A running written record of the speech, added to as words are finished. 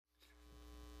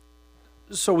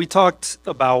So we talked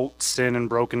about sin and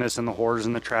brokenness and the horrors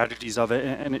and the tragedies of it,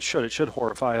 and it should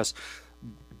horrify us.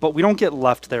 But we don't get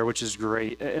left there, which is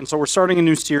great. And so we're starting a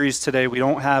new series today. We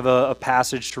don't have a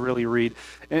passage to really read.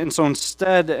 And so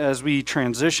instead, as we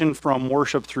transition from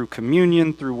worship through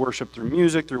communion, through worship through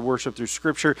music, through worship through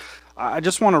scripture, I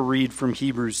just want to read from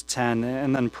Hebrews 10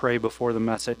 and then pray before the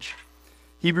message.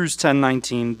 Hebrews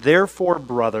 10:19, therefore,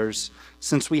 brothers,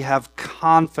 since we have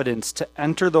confidence to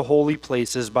enter the holy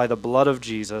places by the blood of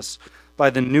Jesus,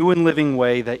 by the new and living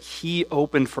way that he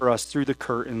opened for us through the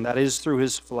curtain, that is, through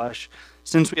his flesh,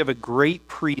 since we have a great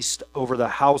priest over the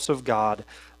house of God,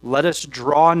 let us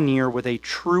draw near with a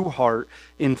true heart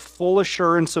in full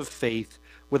assurance of faith,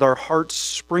 with our hearts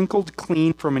sprinkled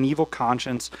clean from an evil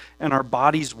conscience and our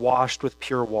bodies washed with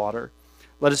pure water.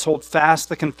 Let us hold fast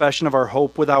the confession of our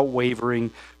hope without wavering,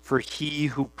 for he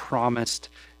who promised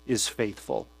is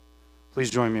faithful. Please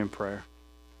join me in prayer.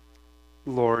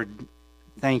 Lord,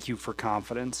 thank you for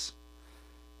confidence.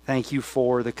 Thank you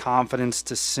for the confidence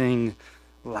to sing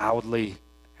loudly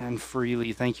and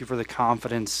freely. Thank you for the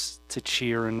confidence to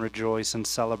cheer and rejoice and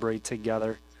celebrate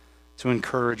together, to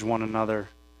encourage one another.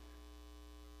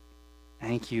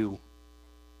 Thank you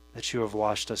that you have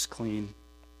washed us clean.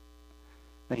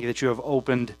 Thank you that you have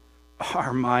opened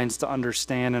our minds to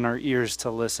understand and our ears to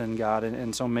listen, God.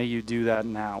 And so may you do that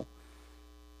now.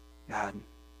 God,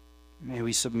 may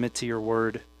we submit to your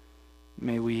word.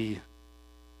 May we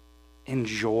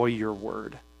enjoy your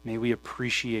word. May we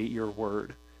appreciate your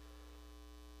word.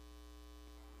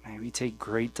 May we take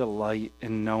great delight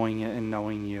in knowing it and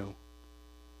knowing you.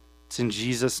 It's in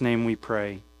Jesus' name we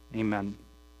pray. Amen.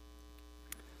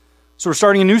 So we're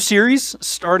starting a new series,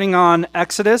 starting on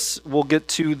Exodus. We'll get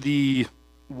to the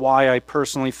why I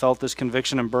personally felt this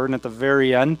conviction and burden at the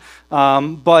very end.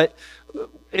 But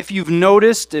if you've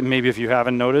noticed, and maybe if you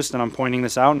haven't noticed, and I'm pointing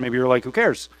this out, and maybe you're like, who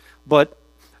cares? But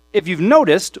if you've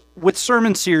noticed, with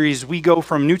sermon series, we go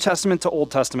from New Testament to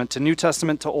Old Testament, to New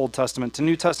Testament to Old Testament, to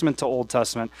New Testament to Old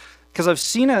Testament. Because I've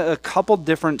seen a couple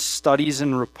different studies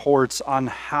and reports on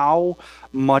how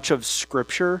much of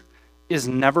Scripture is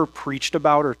never preached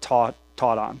about or taught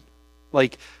on.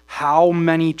 Like how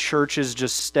many churches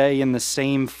just stay in the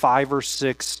same 5 or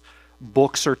 6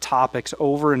 books or topics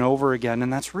over and over again.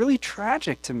 And that's really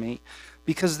tragic to me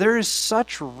because there is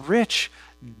such rich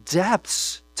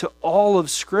depths to all of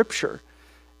Scripture.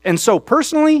 And so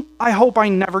personally, I hope I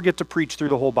never get to preach through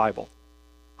the whole Bible.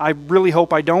 I really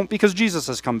hope I don't because Jesus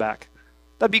has come back.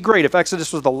 That'd be great if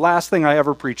Exodus was the last thing I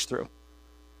ever preached through.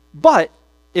 But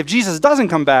if Jesus doesn't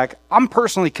come back, I'm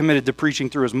personally committed to preaching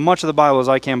through as much of the Bible as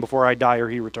I can before I die or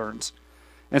he returns.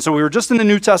 And so we were just in the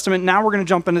New Testament. Now we're going to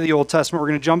jump into the Old Testament. We're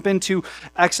going to jump into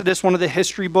Exodus, one of the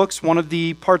history books, one of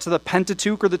the parts of the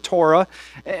Pentateuch or the Torah.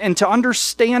 And to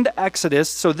understand Exodus,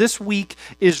 so this week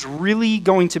is really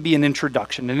going to be an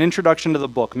introduction to the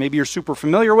book. Maybe you're super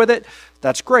familiar with it.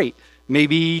 That's great.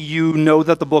 Maybe you know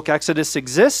that the book Exodus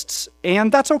exists,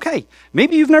 and that's okay.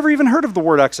 Maybe you've never even heard of the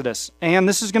word Exodus, and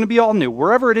this is going to be all new.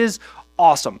 Wherever it is,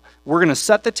 awesome. We're going to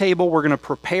set the table. We're going to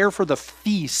prepare for the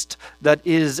feast that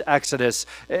is Exodus.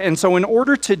 And so in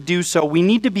order to do so, we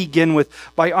need to begin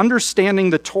by understanding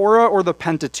the Torah or the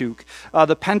Pentateuch.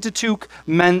 The Pentateuch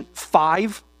meant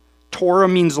 5. Torah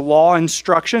means law,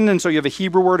 instruction, and so you have a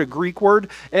Hebrew word, a Greek word,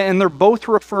 and they're both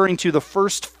referring to the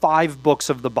first 5 books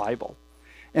of the Bible.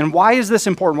 And why is this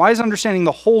important? Why is understanding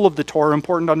the whole of the Torah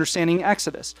important to understanding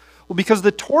Exodus? Well, because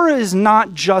the Torah is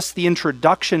not just the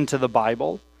introduction to the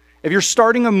Bible. If you're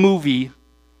starting a movie,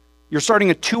 you're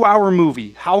starting a 2-hour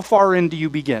movie, how far in do you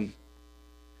begin?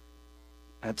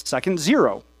 At second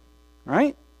 0,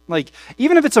 right? Like,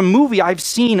 even if it's a movie I've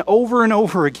seen over and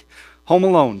over again, Home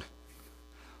Alone.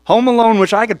 Home Alone,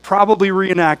 which I could probably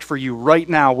reenact for you right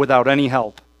now without any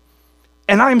help.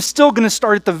 And I'm still going to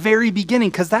start at the very beginning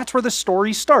because that's where the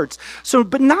story starts. So,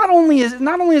 but not only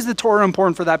is the Torah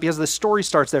important for that because the story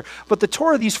starts there, but the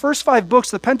Torah, these first 5 books,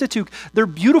 the Pentateuch, they're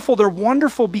beautiful, they're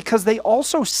wonderful because they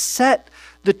also set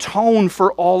the tone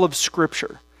for all of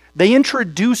Scripture. They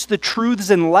introduce the truths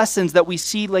and lessons that we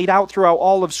see laid out throughout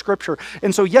all of Scripture.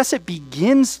 And so, yes, it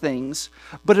begins things,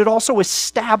 but it also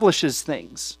establishes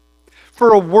things.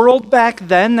 For a world back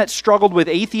then that struggled with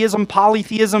atheism,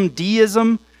 polytheism,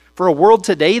 deism, for a world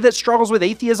today that struggles with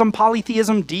atheism,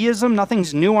 polytheism, deism,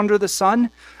 nothing's new under the sun,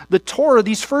 the Torah,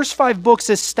 these first 5 books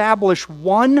establish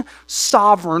one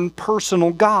sovereign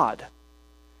personal God.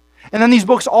 And then these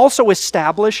books also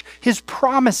establish his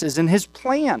promises and his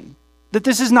plan. That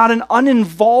this is not an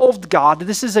uninvolved God,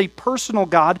 this is a personal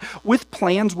God with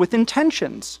plans, with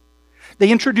intentions.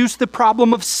 They introduce the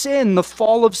problem of sin, the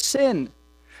fall of sin.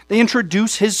 They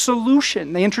introduce his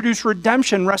solution. They introduce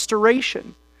redemption,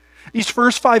 restoration. These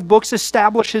first 5 books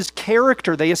establish his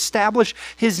character. They establish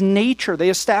his nature. They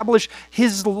establish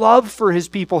his love for his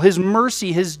people, his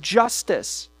mercy, his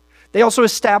justice. They also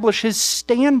establish his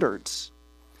standards.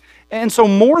 And so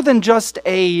more than just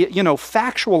a,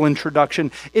 factual introduction,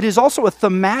 it is also a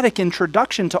thematic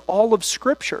introduction to all of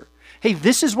Scripture. Hey,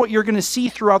 this is what you're going to see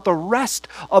throughout the rest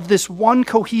of this one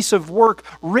cohesive work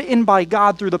written by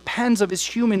God through the pens of his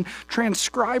human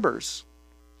transcribers.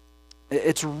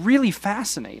 It's really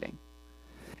fascinating.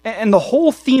 And the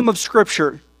whole theme of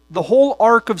Scripture, the whole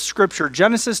arc of Scripture,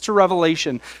 Genesis to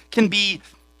Revelation, can be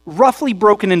roughly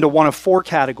broken into one of 4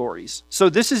 categories. So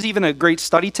this is even a great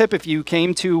study tip if you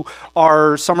came to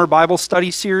our summer Bible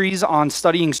study series on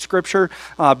studying Scripture,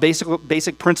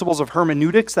 basic principles of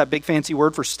hermeneutics, that big fancy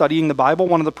word for studying the Bible.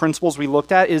 One of the principles we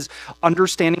looked at is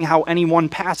understanding how any one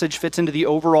passage fits into the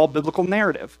overall biblical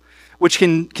narrative, which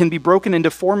can be broken into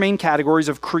 4 main categories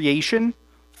of creation,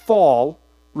 fall,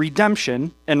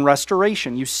 redemption, and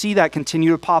restoration. You see that continue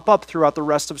to pop up throughout the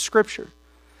rest of Scripture.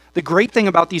 The great thing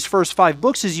about these first 5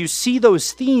 books is you see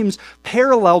those themes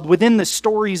paralleled within the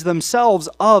stories themselves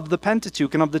of the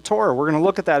Pentateuch and of the Torah. We're going to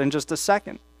look at that in just a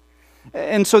second.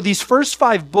 And so these first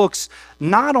 5 books,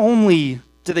 not only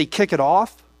do they kick it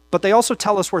off, but they also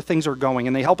tell us where things are going,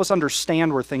 and they help us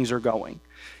understand where things are going.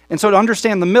 And so to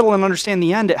understand the middle and understand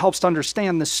the end, it helps to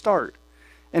understand the start.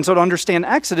 And so to understand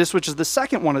Exodus, which is the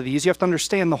second one of these, you have to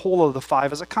understand the whole of the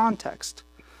 5 as a context.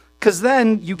 Because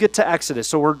then you get to Exodus.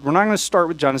 So we're not going to start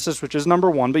with Genesis, which is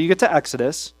number 1, but you get to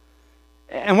Exodus.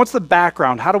 And what's the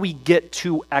background? How do we get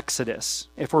to Exodus?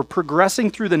 If we're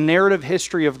progressing through the narrative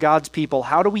history of God's people,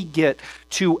 how do we get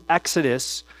to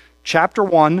Exodus chapter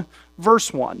 1,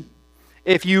 verse 1?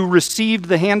 If you received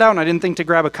the handout, and I didn't think to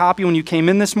grab a copy when you came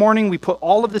in this morning, we put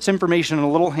all of this information in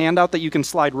a little handout that you can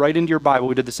slide right into your Bible.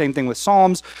 We did the same thing with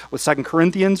Psalms, with 2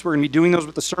 Corinthians. We're going to be doing those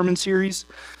with the sermon series.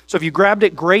 So if you grabbed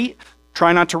it, great.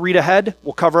 Try not to read ahead.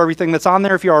 We'll cover everything that's on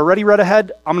there. If you already read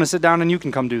ahead, I'm going to sit down and you can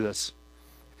come do this.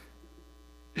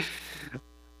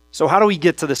 So how do we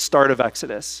get to the start of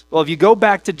Exodus? Well, if you go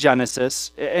back to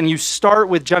Genesis and you start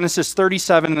with Genesis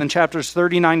 37 and then chapters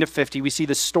 39 to 50, we see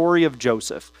the story of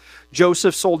Joseph.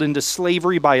 Joseph sold into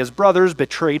slavery by his brothers,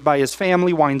 betrayed by his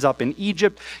family, winds up in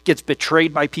Egypt, gets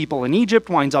betrayed by people in Egypt,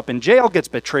 winds up in jail, gets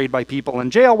betrayed by people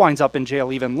in jail, winds up in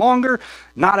jail even longer.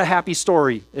 Not a happy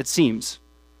story, it seems.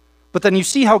 But then you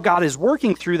see how God is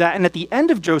working through that. And at the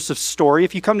end of Joseph's story,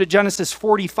 if you come to Genesis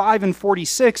 45 and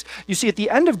 46, you see at the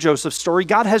end of Joseph's story,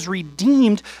 God has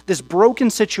redeemed this broken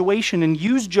situation and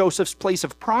used Joseph's place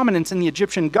of prominence in the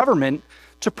Egyptian government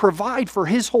to provide for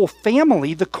his whole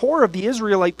family, the core of the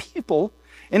Israelite people,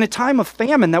 in a time of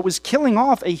famine that was killing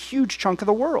off a huge chunk of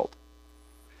the world.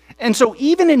 And so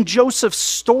even in Joseph's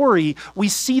story, we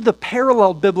see the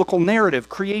parallel biblical narrative: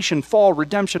 creation, fall,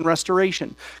 redemption,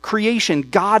 restoration. Creation,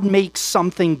 God makes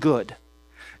something good.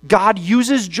 God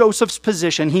uses Joseph's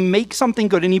position, he makes something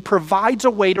good, and he provides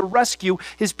a way to rescue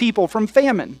his people from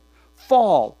famine.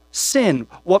 Fall, sin,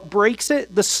 what breaks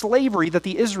it? The slavery that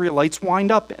the Israelites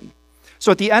wind up in.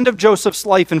 So at the end of Joseph's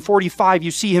life in 45,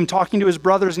 you see him talking to his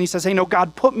brothers, and he says, hey, no,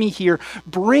 God put me here.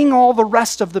 Bring all the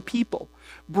rest of the people.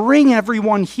 Bring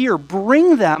everyone here.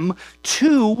 Bring them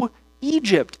to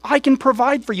Egypt. I can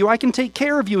provide for you. I can take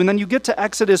care of you. And then you get to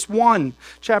Exodus 1,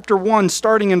 chapter 1,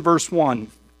 starting in verse 1.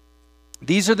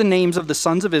 These are the names of the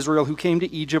sons of Israel who came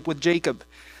to Egypt with Jacob,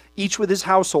 each with his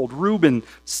household: Reuben,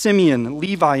 Simeon,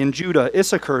 Levi, and Judah,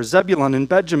 Issachar, Zebulun, and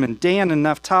Benjamin, Dan, and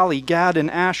Naphtali, Gad, and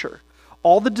Asher.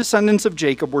 All the descendants of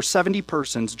Jacob were 70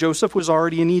 persons. Joseph was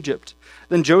already in Egypt.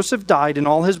 Then Joseph died, and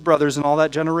all his brothers and all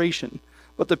that generation.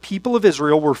 But the people of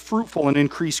Israel were fruitful and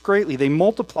increased greatly. They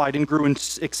multiplied and grew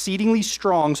exceedingly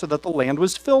strong, so that the land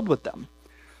was filled with them.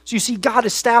 So you see God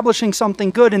establishing something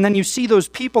good, and then you see those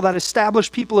people, that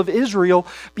established people of Israel,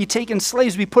 be taken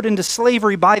slaves, be put into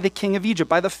slavery by the king of Egypt,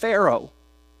 by the Pharaoh.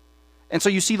 And so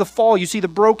you see the fall, you see the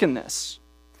brokenness.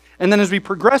 And then as we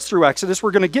progress through Exodus,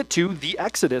 we're going to get to the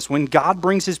Exodus, when God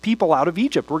brings his people out of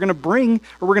Egypt. We're going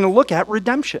to look at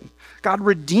redemption. God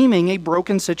redeeming a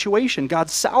broken situation.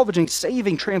 God salvaging,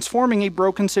 saving, transforming a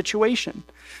broken situation.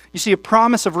 You see a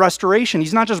promise of restoration.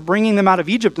 He's not just bringing them out of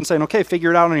Egypt and saying, okay, figure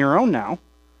it out on your own now.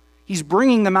 He's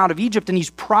bringing them out of Egypt, and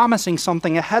he's promising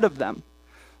something ahead of them.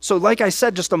 So like I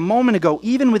said just a moment ago,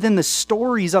 even within the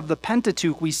stories of the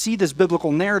Pentateuch, we see this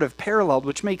biblical narrative paralleled,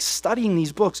 which makes studying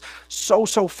these books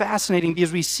so fascinating,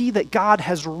 because we see that God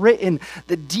has written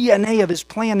the DNA of his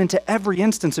plan into every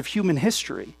instance of human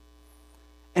history.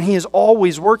 And he is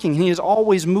always working, he is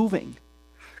always moving.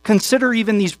 Consider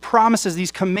even these promises,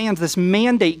 these commands, this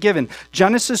mandate given.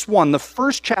 Genesis 1, the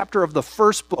first chapter of the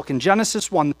first book in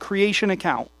Genesis 1, the creation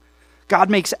account. God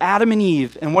makes Adam and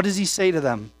Eve, and what does he say to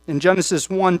them? In Genesis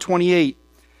 1:28,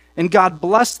 and God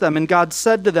blessed them, and God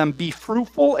said to them, be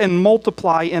fruitful and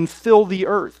multiply and fill the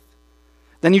earth.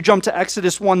 Then you jump to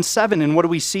Exodus 1:7, and what do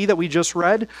we see that we just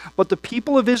read? But the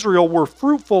people of Israel were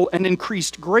fruitful and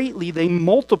increased greatly. They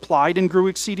multiplied and grew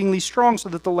exceedingly strong so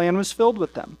that the land was filled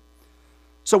with them.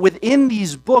 So within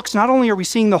these books, not only are we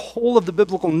seeing the whole of the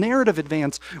biblical narrative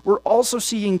advance, we're also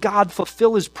seeing God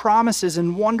fulfill his promises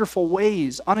in wonderful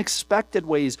ways, unexpected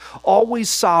ways,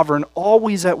 always sovereign,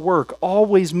 always at work,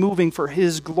 always moving for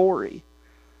his glory.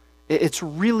 It's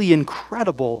really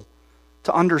incredible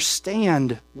to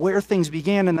understand where things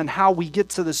began and then how we get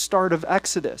to the start of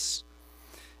Exodus.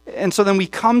 And so then we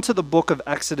come to the book of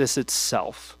Exodus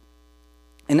itself.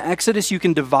 In Exodus, you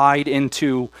can divide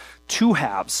into two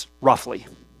halves, roughly.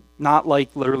 Not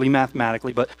like literally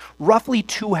mathematically, but roughly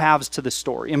two halves to the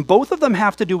story. And both of them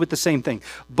have to do with the same thing.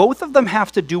 Both of them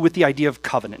have to do with the idea of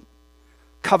covenant.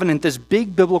 Covenant, this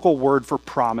big biblical word for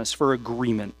promise, for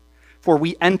agreement, for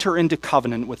we enter into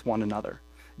covenant with one another.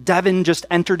 Devin just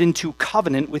entered into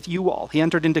covenant with you all. He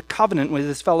entered into covenant with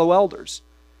his fellow elders.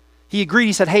 He agreed,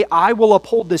 he said, hey, I will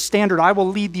uphold this standard. I will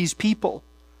lead these people.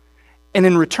 And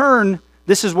in return,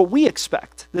 this is what we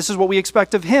expect. This is what we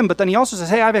expect of him. But then he also says,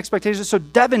 hey, I have expectations. So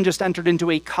Devin just entered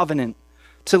into a covenant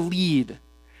to lead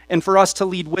and for us to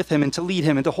lead with him and to lead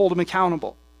him and to hold him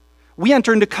accountable. We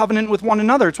enter into covenant with one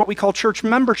another. It's what we call church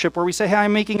membership, where we say, hey,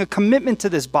 I'm making a commitment to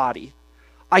this body.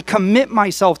 I commit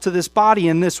myself to this body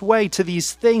in this way, to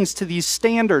these things, to these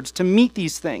standards, to meet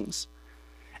these things.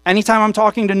 Anytime I'm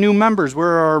talking to new members, where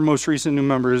are our most recent new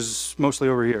members? Mostly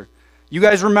over here. You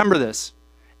guys remember this.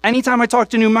 Anytime I talk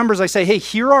to new members, I say, hey,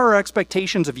 here are our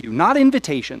expectations of you, not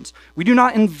invitations. We do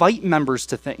not invite members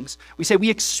to things. We say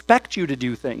we expect you to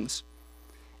do things.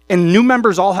 And new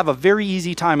members all have a very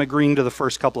easy time agreeing to the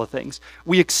first couple of things.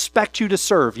 We expect you to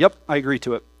serve. Yep, I agree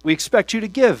to it. We expect you to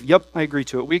give. Yep, I agree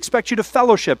to it. We expect you to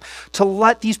fellowship, to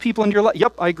let these people into your life.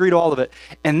 Yep, I agree to all of it.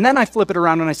 And then I flip it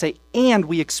around and I say, and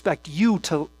we expect you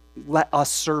to let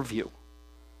us serve you.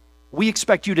 We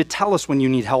expect you to tell us when you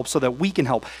need help so that we can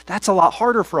help. That's a lot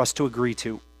harder for us to agree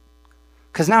to.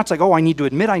 Because now it's like, oh, I need to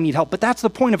admit I need help. But that's the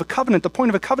point of a covenant. The point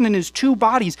of a covenant is two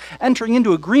bodies entering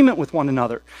into agreement with one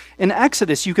another. In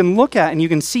Exodus, you can look at and you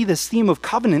can see this theme of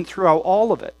covenant throughout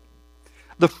all of it.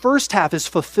 The first half is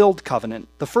fulfilled covenant.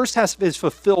 The first half is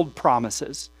fulfilled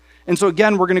promises. And so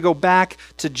again, we're going to go back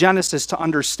to Genesis to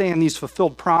understand these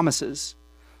fulfilled promises.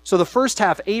 So the first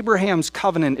half, Abraham's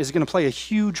covenant, is going to play a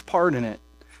huge part in it.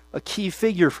 A key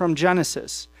figure from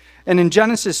Genesis. And in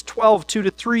Genesis 12,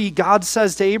 2-3, God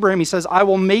says to Abraham, he says, I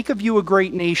will make of you a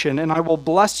great nation, and I will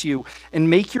bless you and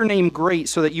make your name great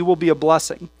so that you will be a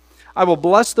blessing. I will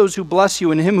bless those who bless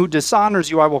you, and him who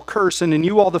dishonors you I will curse, and in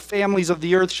you all the families of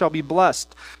the earth shall be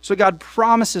blessed. So God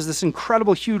promises this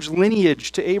incredible, huge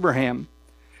lineage to Abraham.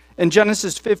 In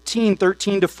Genesis 15,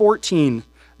 13-14,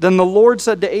 then the Lord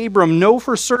said to Abram, know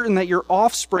for certain that your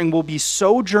offspring will be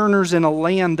sojourners in a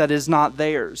land that is not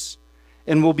theirs,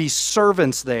 and will be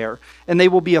servants there, and they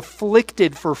will be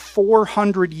afflicted for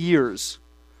 400 years.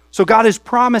 So God has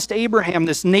promised Abraham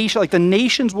this nation, like the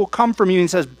nations will come from you, and he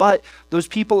says, but those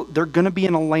people, they're going to be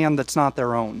in a land that's not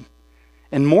their own.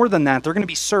 And more than that, they're going to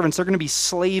be servants, they're going to be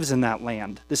slaves in that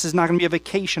land. This is not going to be a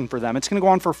vacation for them. It's going to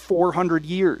go on for 400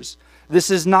 years.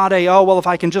 This is not a, oh, well, if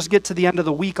I can just get to the end of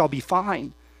the week, I'll be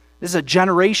fine. This is a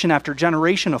generation after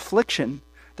generation affliction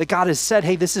that God has said,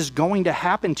 hey, this is going to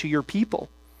happen to your people.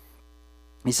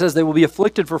 He says they will be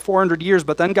afflicted for 400 years,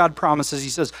 but then God promises, he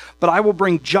says, but I will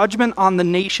bring judgment on the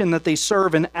nation that they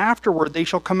serve, and afterward they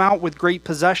shall come out with great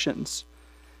possessions.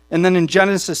 And then in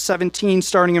Genesis 17,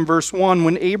 starting in verse 1,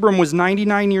 when Abram was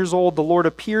 99 years old, the Lord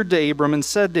appeared to Abram and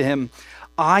said to him,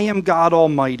 I am God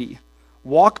Almighty.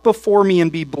 Walk before me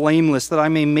and be blameless, that I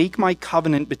may make my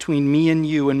covenant between me and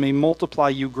you and may multiply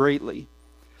you greatly.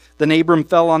 Then Abram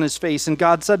fell on his face, and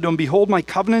God said to him, behold, my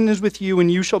covenant is with you,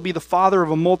 and you shall be the father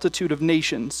of a multitude of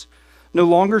nations. No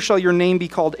longer shall your name be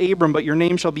called Abram, but your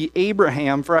name shall be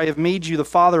Abraham, for I have made you the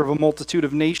father of a multitude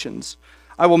of nations.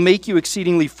 I will make you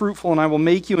exceedingly fruitful, and I will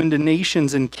make you into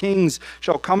nations, and kings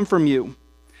shall come from you.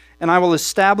 And I will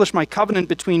establish my covenant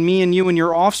between me and you and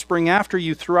your offspring after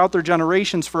you throughout their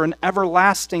generations for an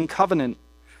everlasting covenant,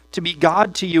 to be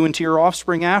God to you and to your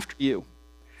offspring after you.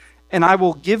 And I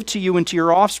will give to you and to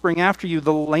your offspring after you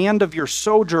the land of your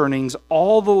sojournings,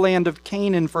 all the land of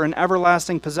Canaan for an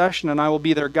everlasting possession, and I will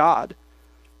be their God.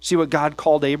 See what God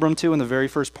called Abram to in the very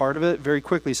first part of it? Very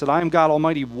quickly, he said, I am God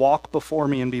Almighty, walk before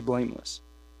me and be blameless.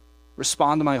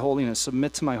 Respond to my holiness,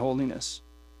 submit to my holiness.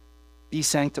 Be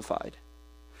sanctified.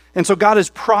 And so God has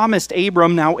promised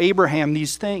Abram, now Abraham,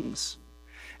 these things.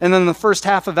 And then in the first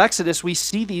half of Exodus, we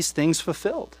see these things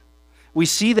fulfilled. We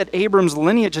see that Abram's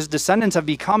lineage, his descendants, have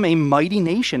become a mighty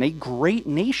nation, a great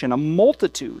nation, a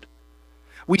multitude.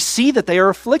 We see that they are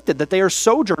afflicted, that they are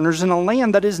sojourners in a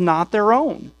land that is not their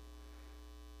own.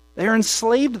 They are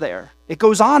enslaved there. It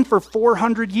goes on for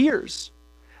 400 years.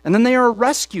 And then they are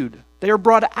rescued. They are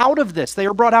brought out of this. They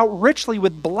are brought out richly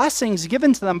with blessings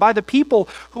given to them by the people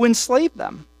who enslaved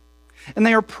them. And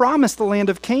they are promised the land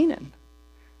of Canaan.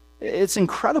 It's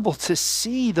incredible to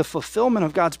see the fulfillment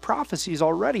of God's prophecies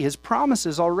already, his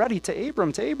promises already to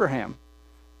Abram, to Abraham.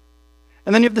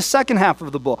 And then you have the second half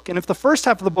of the book. And if the first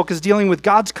half of the book is dealing with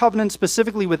God's covenant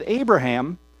specifically with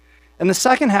Abraham, in the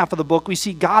second half of the book, we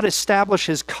see God establish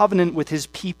his covenant with his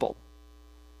people,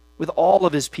 with all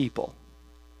of his people.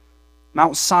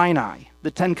 Mount Sinai,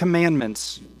 the Ten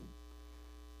Commandments.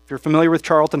 If you're familiar with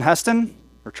Charlton Heston,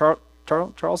 or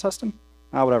Charles Heston?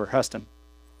 Whatever, Heston.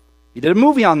 He did a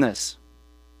movie on this.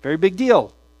 Very big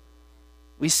deal.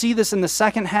 We see this in the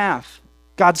second half.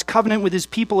 God's covenant with his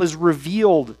people is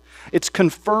revealed. It's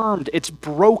confirmed. It's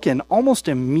broken almost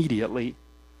immediately.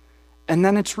 And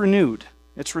then it's renewed.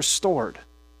 It's restored.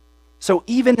 So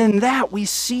even in that, we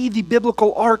see the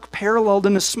biblical arc paralleled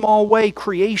in a small way.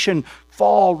 Creation,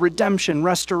 fall, redemption,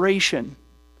 restoration.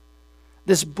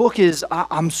 This book is,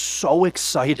 I'm so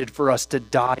excited for us to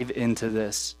dive into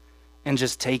this and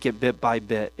just take it bit by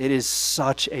bit. It is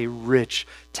such a rich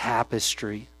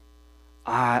tapestry.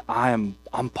 I'm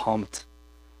pumped.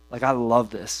 Like, I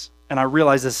love this. And I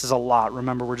realize this is a lot.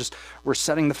 Remember, we're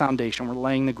setting the foundation. We're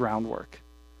laying the groundwork.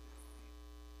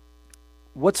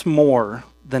 What's more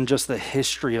than just the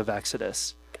history of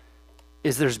Exodus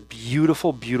is there's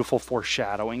beautiful, beautiful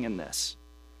foreshadowing in this.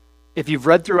 If you've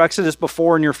read through Exodus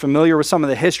before and you're familiar with some of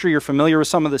the history, you're familiar with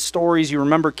some of the stories, you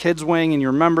remember Kids Wing and you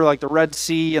remember like the Red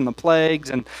Sea and the plagues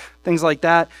and things like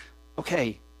that,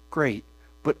 okay, great.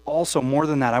 But also more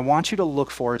than that, I want you to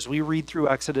look for, as we read through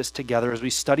Exodus together, as we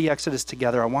study Exodus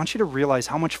together, I want you to realize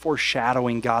how much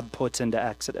foreshadowing God puts into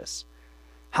Exodus.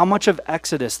 How much of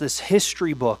Exodus, this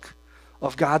history book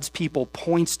of God's people,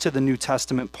 points to the New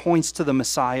Testament, points to the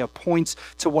Messiah, points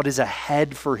to what is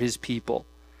ahead for his people.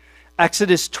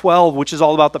 Exodus 12, which is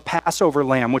all about the Passover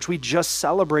lamb, which we just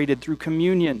celebrated through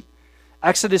communion.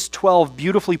 Exodus 12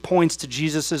 beautifully points to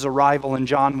Jesus' arrival in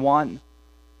John 1.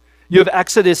 You have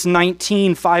Exodus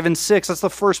 19, 5 and 6. That's the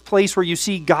first place where you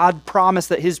see God promise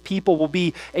that his people will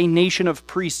be a nation of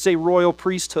priests, a royal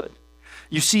priesthood.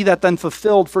 You see that then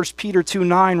fulfilled, 1 Peter 2,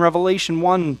 9, Revelation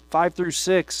 1, 5 through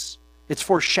 6. It's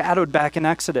foreshadowed back in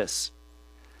Exodus.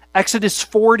 Exodus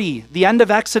 40, the end of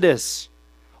Exodus,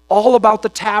 all about the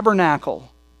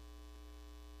tabernacle.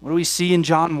 What do we see in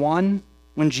John 1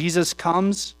 when Jesus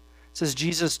comes? It says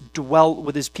Jesus dwelt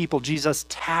with his people. Jesus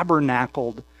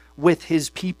tabernacled with his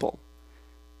people.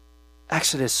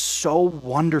 Exodus so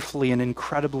wonderfully and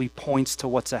incredibly points to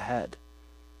what's ahead.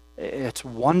 It's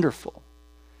wonderful.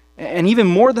 And even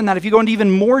more than that, if you go into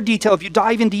even more detail, if you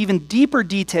dive into even deeper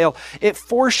detail, it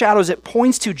foreshadows, it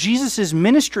points to Jesus'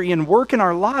 ministry and work in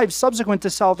our lives subsequent to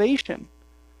salvation.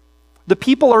 The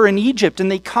people are in Egypt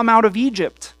and they come out of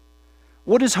Egypt.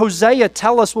 What does Hosea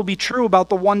tell us will be true about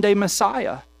the one-day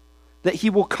Messiah? That he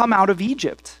will come out of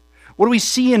Egypt. What do we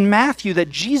see in Matthew? That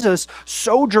Jesus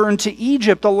sojourned to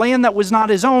Egypt, a land that was not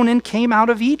his own, and came out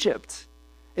of Egypt.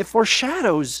 It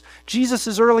foreshadows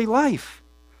Jesus' early life.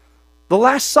 The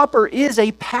Last Supper is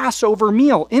a Passover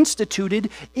meal instituted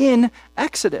in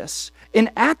Exodus. And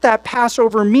at that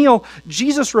Passover meal,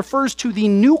 Jesus refers to the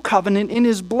new covenant in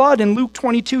his blood in Luke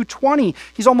 22:20.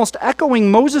 He's almost echoing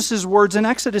Moses' words in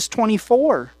Exodus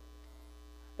 24.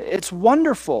 It's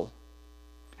wonderful.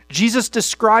 Jesus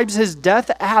describes his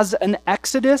death as an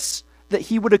exodus that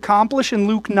he would accomplish in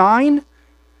Luke 9.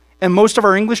 And most of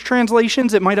our English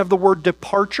translations, it might have the word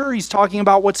departure. He's talking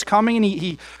about what's coming, and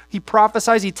he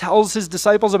prophesies, he tells his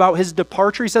disciples about his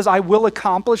departure. He says, I will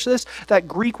accomplish this. That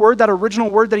Greek word, that original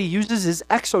word that he uses is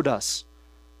exodus.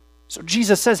 So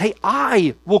Jesus says, hey,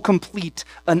 I will complete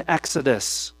an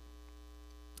exodus.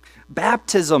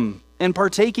 Baptism and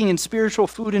partaking in spiritual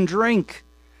food and drink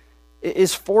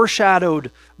is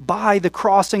foreshadowed by the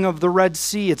crossing of the Red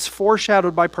Sea. It's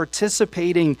foreshadowed by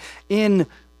participating in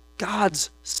God's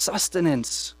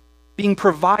sustenance, being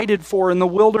provided for in the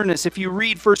wilderness. If you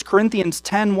read 1 Corinthians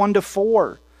 10,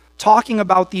 1-4, talking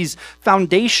about these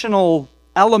foundational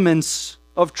elements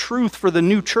of truth for the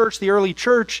new church, the early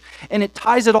church, and it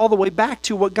ties it all the way back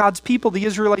to what God's people, the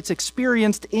Israelites,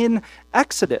 experienced in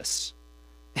Exodus.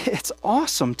 It's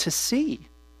awesome to see.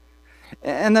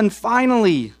 And then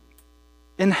finally,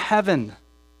 in heaven,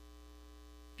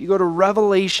 if you go to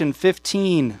Revelation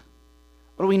 15,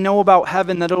 What do we know about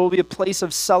heaven? That it will be a place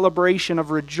of celebration, of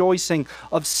rejoicing,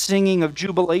 of singing, of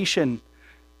jubilation.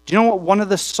 Do you know what one of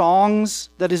the songs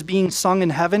that is being sung in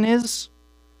heaven is?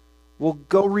 Well,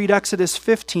 go read Exodus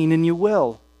 15 and you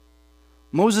will.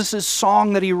 Moses'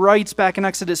 song that he writes back in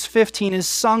Exodus 15 is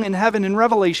sung in heaven in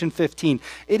Revelation 15.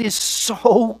 It is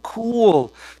so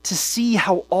cool to see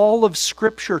how all of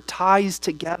Scripture ties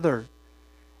together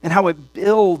and how it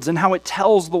builds and how it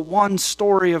tells the one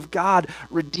story of God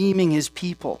redeeming his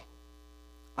people.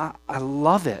 I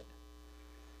love it.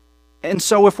 And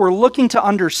so if we're looking to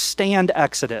understand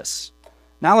Exodus,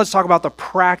 now let's talk about the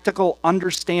practical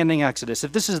understanding Exodus.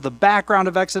 If this is the background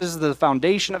of Exodus, the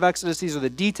foundation of Exodus, these are the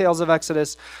details of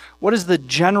Exodus, what is the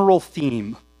general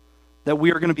theme that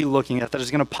we are going to be looking at that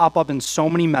is going to pop up in so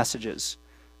many messages?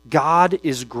 God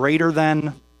is greater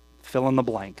than, fill in the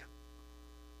blank.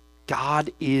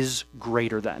 God is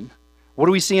greater than. What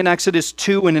do we see in Exodus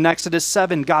 2 and in Exodus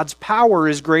 7? God's power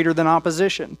is greater than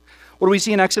opposition. What do we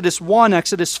see in Exodus 1,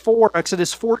 Exodus 4,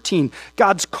 Exodus 14?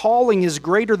 God's calling is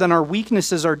greater than our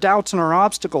weaknesses, our doubts, and our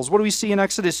obstacles. What do we see in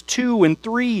Exodus 2 and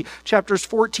 3, chapters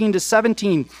 14 to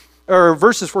 17, or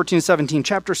verses 14 to 17?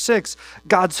 Chapter 6,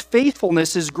 God's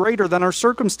faithfulness is greater than our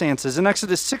circumstances. In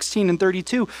Exodus 16 and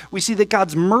 32, we see that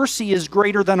God's mercy is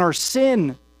greater than our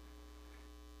sin.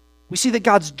 We see that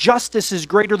God's justice is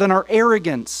greater than our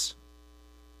arrogance.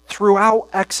 Throughout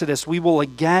Exodus, we will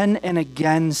again and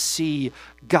again see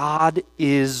God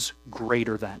is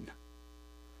greater than.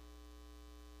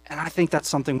 And I think that's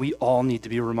something we all need to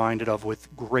be reminded of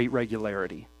with great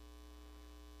regularity.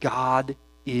 God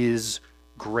is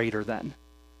greater than.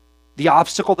 The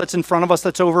obstacle that's in front of us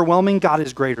that's overwhelming, God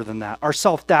is greater than that. Our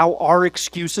self-doubt, our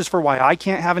excuses for why I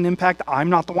can't have an impact, I'm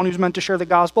not the one who's meant to share the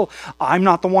gospel, I'm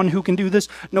not the one who can do this.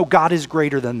 No, God is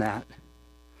greater than that.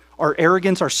 Our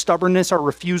arrogance, our stubbornness, our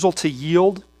refusal to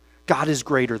yield, God is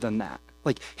greater than that.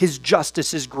 Like, his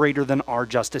justice is greater than our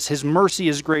justice. His mercy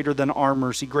is greater than our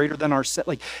mercy, greater than our sin.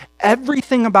 Like,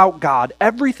 everything about God,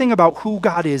 everything about who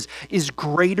God is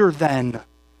greater than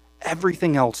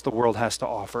everything else the world has to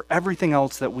offer, everything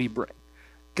else that we bring.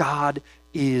 God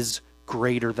is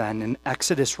greater than, and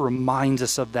Exodus reminds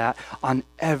us of that on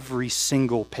every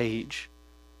single page.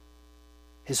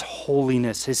 His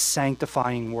holiness, his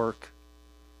sanctifying work,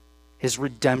 his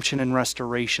redemption and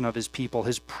restoration of his people,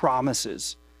 his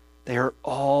promises, they are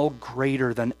all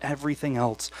greater than everything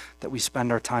else that we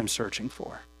spend our time searching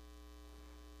for.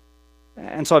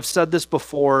 And so I've said this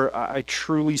before, I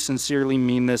truly, sincerely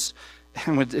mean this,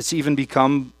 and it's even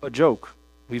become a joke.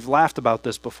 We've laughed about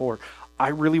this before. I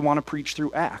really want to preach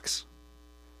through Acts.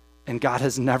 And God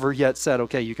has never yet said,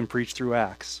 okay, you can preach through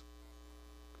Acts.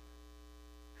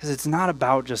 Because it's not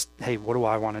about just, hey, what do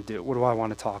I want to do? What do I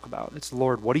want to talk about? It's,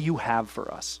 Lord, what do you have for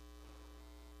us?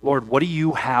 Lord, what do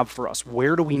you have for us?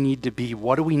 Where do we need to be?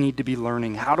 What do we need to be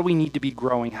learning? How do we need to be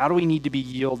growing? How do we need to be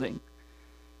yielding?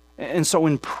 And so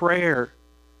in prayer,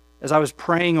 as I was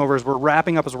praying over, as we're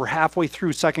wrapping up, as we're halfway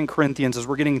through 2 Corinthians, as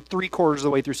we're getting 3/4 of the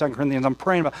way through 2 Corinthians, I'm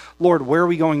praying about, Lord, where are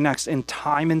we going next? And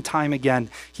time again,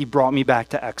 he brought me back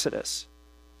to Exodus.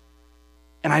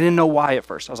 And I didn't know why at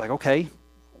first. I was like, okay,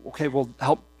 well,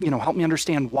 help me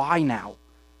understand why now.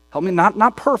 Help me,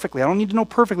 not perfectly. I don't need to know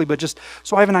perfectly, but just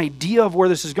so I have an idea of where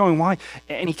this is going, why.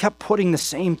 And he kept putting the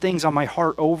same things on my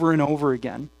heart over and over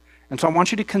again. And so I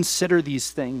want you to consider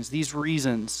these things, these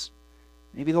reasons.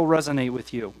 Maybe they'll resonate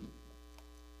with you.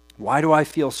 Why do I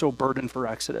feel so burdened for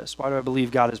Exodus? Why do I believe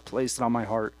God has placed it on my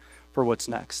heart for what's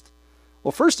next?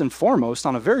 Well, first and foremost,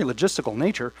 on a very logistical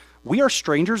nature, we are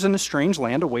strangers in a strange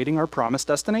land awaiting our promised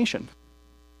destination.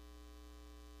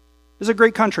 This is a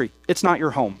great country. It's not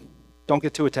your home. Don't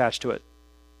get too attached to it.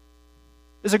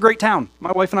 This is a great town.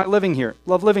 My wife and I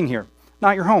love living here.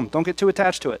 Not your home. Don't get too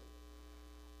attached to it.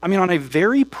 I mean, on a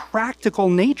very practical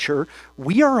nature,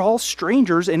 we are all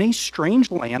strangers in a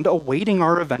strange land awaiting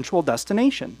our eventual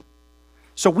destination.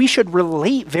 So we should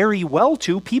relate very well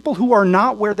to people who are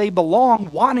not where they belong,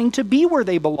 wanting to be where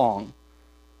they belong.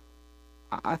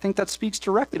 I think that speaks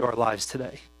directly to our lives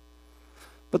today.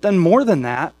 But then more than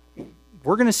that,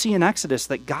 we're going to see in Exodus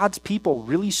that God's people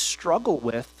really struggle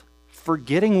with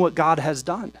forgetting what God has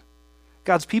done.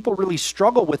 God's people really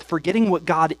struggle with forgetting what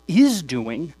God is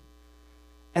doing,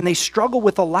 and they struggle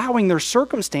with allowing their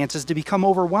circumstances to become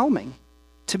overwhelming,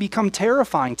 to become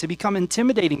terrifying, to become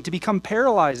intimidating, to become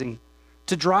paralyzing,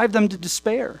 to drive them to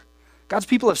despair. God's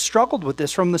people have struggled with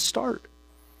this from the start.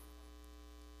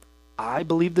 I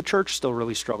believe the church still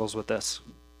really struggles with this.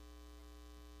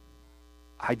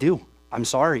 I do. I'm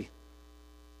sorry.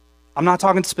 I'm not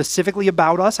talking specifically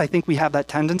about us. I think we have that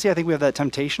tendency. I think we have that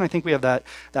temptation. I think we have that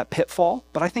pitfall.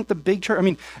 But I think the big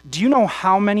church, do you know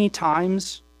how many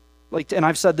times And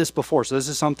I've said this before, so this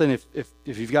is something, if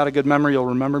you've got a good memory, you'll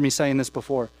remember me saying this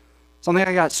before. Something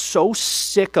I got so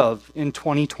sick of in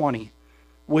 2020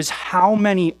 was how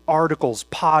many articles,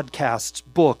 podcasts,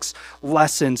 books,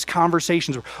 lessons,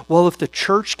 conversations were, well, if the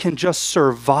church can just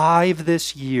survive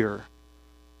this year.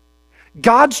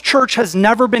 God's church has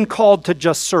never been called to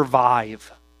just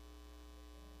survive.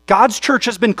 God's church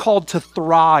has been called to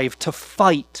thrive, to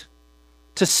fight,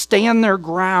 to stand their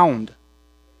ground.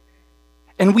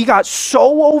 And we got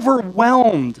so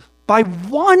overwhelmed by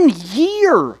 1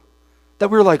 year that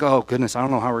we were like, oh goodness, I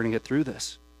don't know how we're going to get through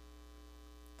this.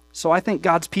 So I think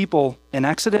God's people in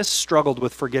Exodus struggled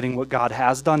with forgetting what God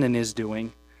has done and is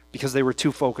doing because they were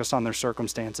too focused on their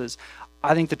circumstances.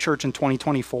 I think the church in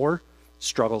 2024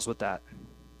 struggles with that.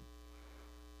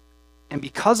 And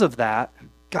because of that,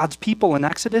 God's people in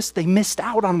Exodus, they missed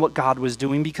out on what God was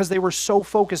doing because they were so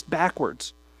focused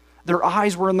backwards. Their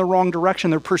eyes were in the wrong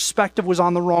direction. Their perspective was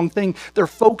on the wrong thing. Their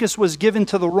focus was given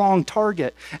to the wrong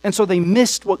target. And so they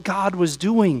missed what God was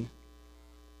doing.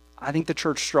 I think the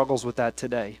church struggles with that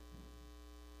today.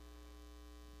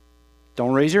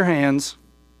 Don't raise your hands.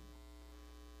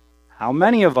 How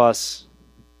many of us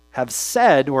have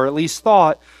said, or at least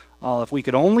thought, oh, if we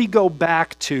could only go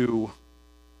back to,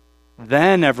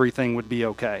 then everything would be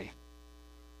okay.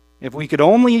 If we could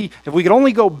only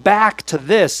go back to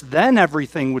this, then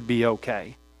everything would be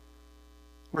okay.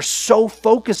 We're so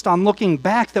focused on looking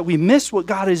back that we miss what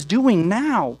God is doing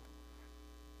now.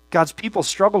 God's people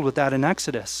struggled with that in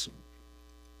Exodus.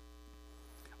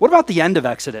 What about the end of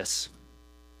Exodus?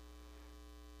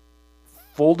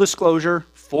 Full disclosure,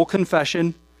 full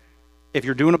confession. If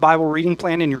you're doing a Bible reading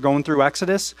plan and you're going through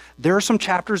Exodus, there are some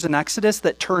chapters in Exodus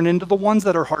that turn into the ones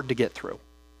that are hard to get through.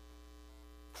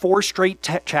 4 straight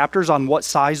chapters on what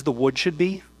size the wood should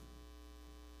be.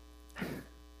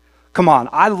 Come on,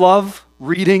 I love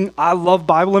reading. I love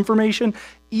Bible information.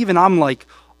 Even I'm like,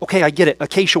 okay, I get it.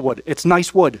 Acacia wood. It's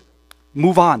nice wood.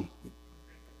 Move on.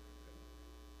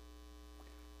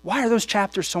 Why are those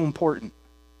chapters so important?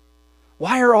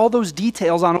 Why are all those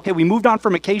details on, okay, we moved on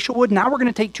from acacia wood. Now we're going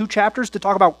to take 2 chapters to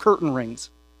talk about curtain rings.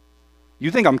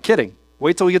 You think I'm kidding.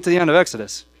 Wait till we get to the end of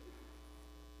Exodus.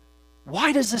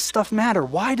 Why does this stuff matter?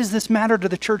 Why does this matter to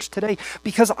the church today?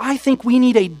 Because I think we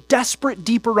need a desperate,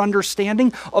 deeper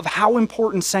understanding of how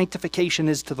important sanctification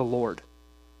is to the Lord.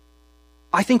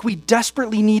 I think we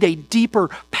desperately need a deeper,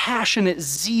 passionate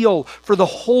zeal for the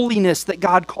holiness that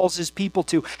God calls his people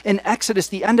to. And Exodus,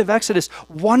 the end of Exodus,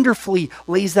 wonderfully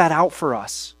lays that out for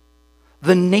us.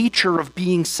 The nature of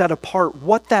being set apart,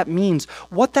 what that means,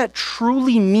 what that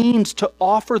truly means to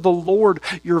offer the Lord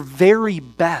your very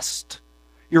best,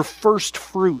 your first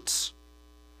fruits.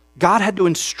 God had to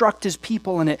instruct his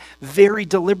people in it very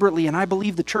deliberately, and I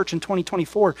believe the church in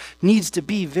 2024 needs to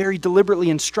be very deliberately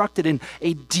instructed in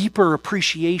a deeper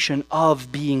appreciation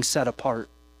of being set apart.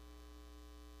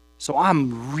 So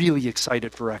I'm really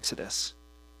excited for Exodus.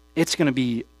 It's going to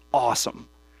be awesome.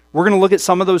 We're going to look at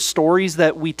some of those stories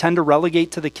that we tend to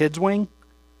relegate to the kids' wing.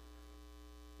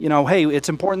 You know, hey, it's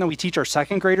important that we teach our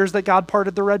second graders that God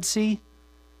parted the Red Sea,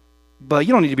 but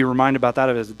you don't need to be reminded about that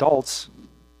as adults.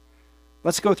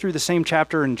 Let's go through the same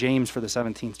chapter in James for the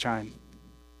 17th time.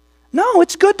 No,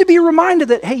 it's good to be reminded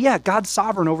that, hey, yeah, God's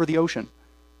sovereign over the ocean.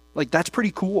 Like, that's pretty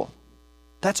cool.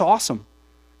 That's awesome.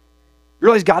 You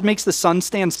realize God makes the sun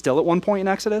stand still at one point in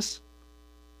Exodus?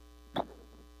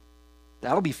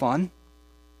 That'll be fun.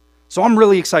 So I'm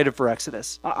really excited for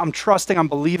Exodus. I'm trusting, I'm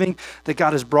believing that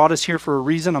God has brought us here for a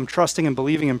reason. I'm trusting and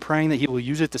believing and praying that he will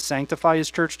use it to sanctify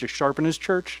his church, to sharpen his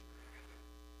church.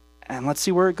 And let's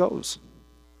see where it goes.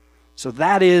 So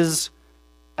that is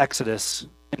Exodus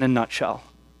in a nutshell.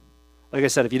 Like I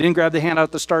said, if you didn't grab the handout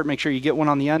at the start, make sure you get one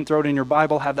on the end, throw it in your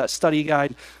Bible, have that study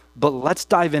guide. But let's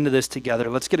dive into this together.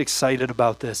 Let's get excited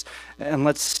about this. And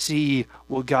let's see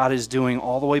what God is doing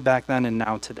all the way back then and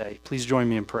now today. Please join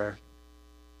me in prayer.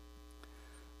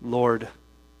 Lord,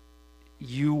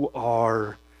 you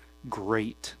are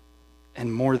great.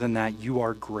 And more than that, you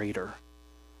are greater.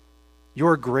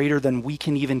 You're greater than we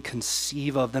can even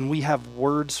conceive of, than we have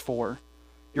words for.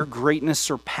 Your greatness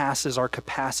surpasses our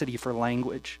capacity for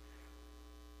language.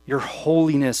 Your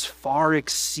holiness far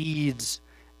exceeds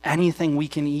anything we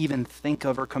can even think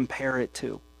of or compare it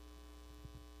to.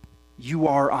 You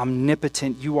are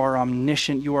omnipotent. You are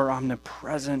omniscient. You are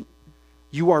omnipresent.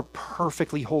 You are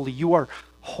perfectly holy. You are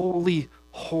holy,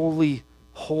 holy,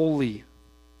 holy.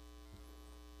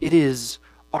 It is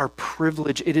our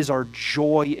privilege, it is our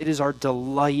joy, it is our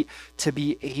delight to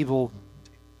be able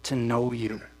to know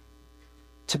you,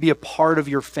 to be a part of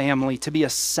your family, to be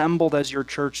assembled as your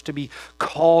church, to be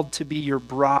called to be your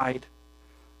bride.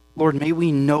 Lord, may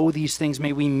we know these things.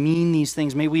 May we mean these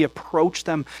things. May we approach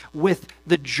them with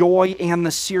the joy and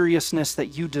the seriousness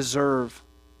that you deserve.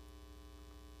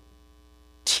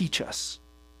 Teach us,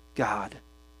 God.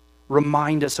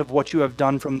 Remind us of what you have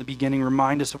done from the beginning.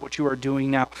 Remind us of what you are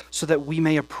doing now, so that we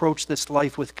may approach this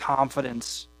life with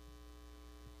confidence.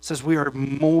 It says we are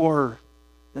more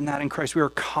than that in Christ. We are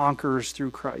conquerors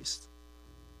through Christ.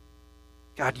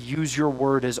 God, use your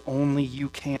word as only you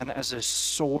can, as a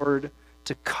sword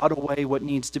to cut away what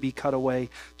needs to be cut away,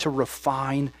 to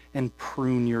refine and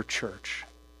prune your church.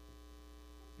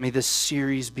 May this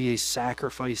series be a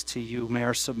sacrifice to you. May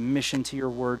our submission to your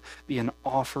word be an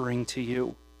offering to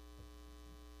you.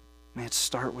 May it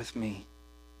start with me.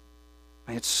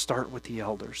 May it start with the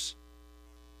elders.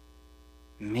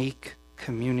 Make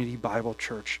Community Bible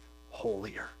Church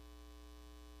holier.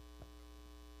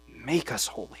 Make us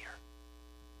holier.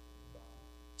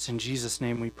 It's in Jesus'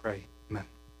 name we pray. Amen.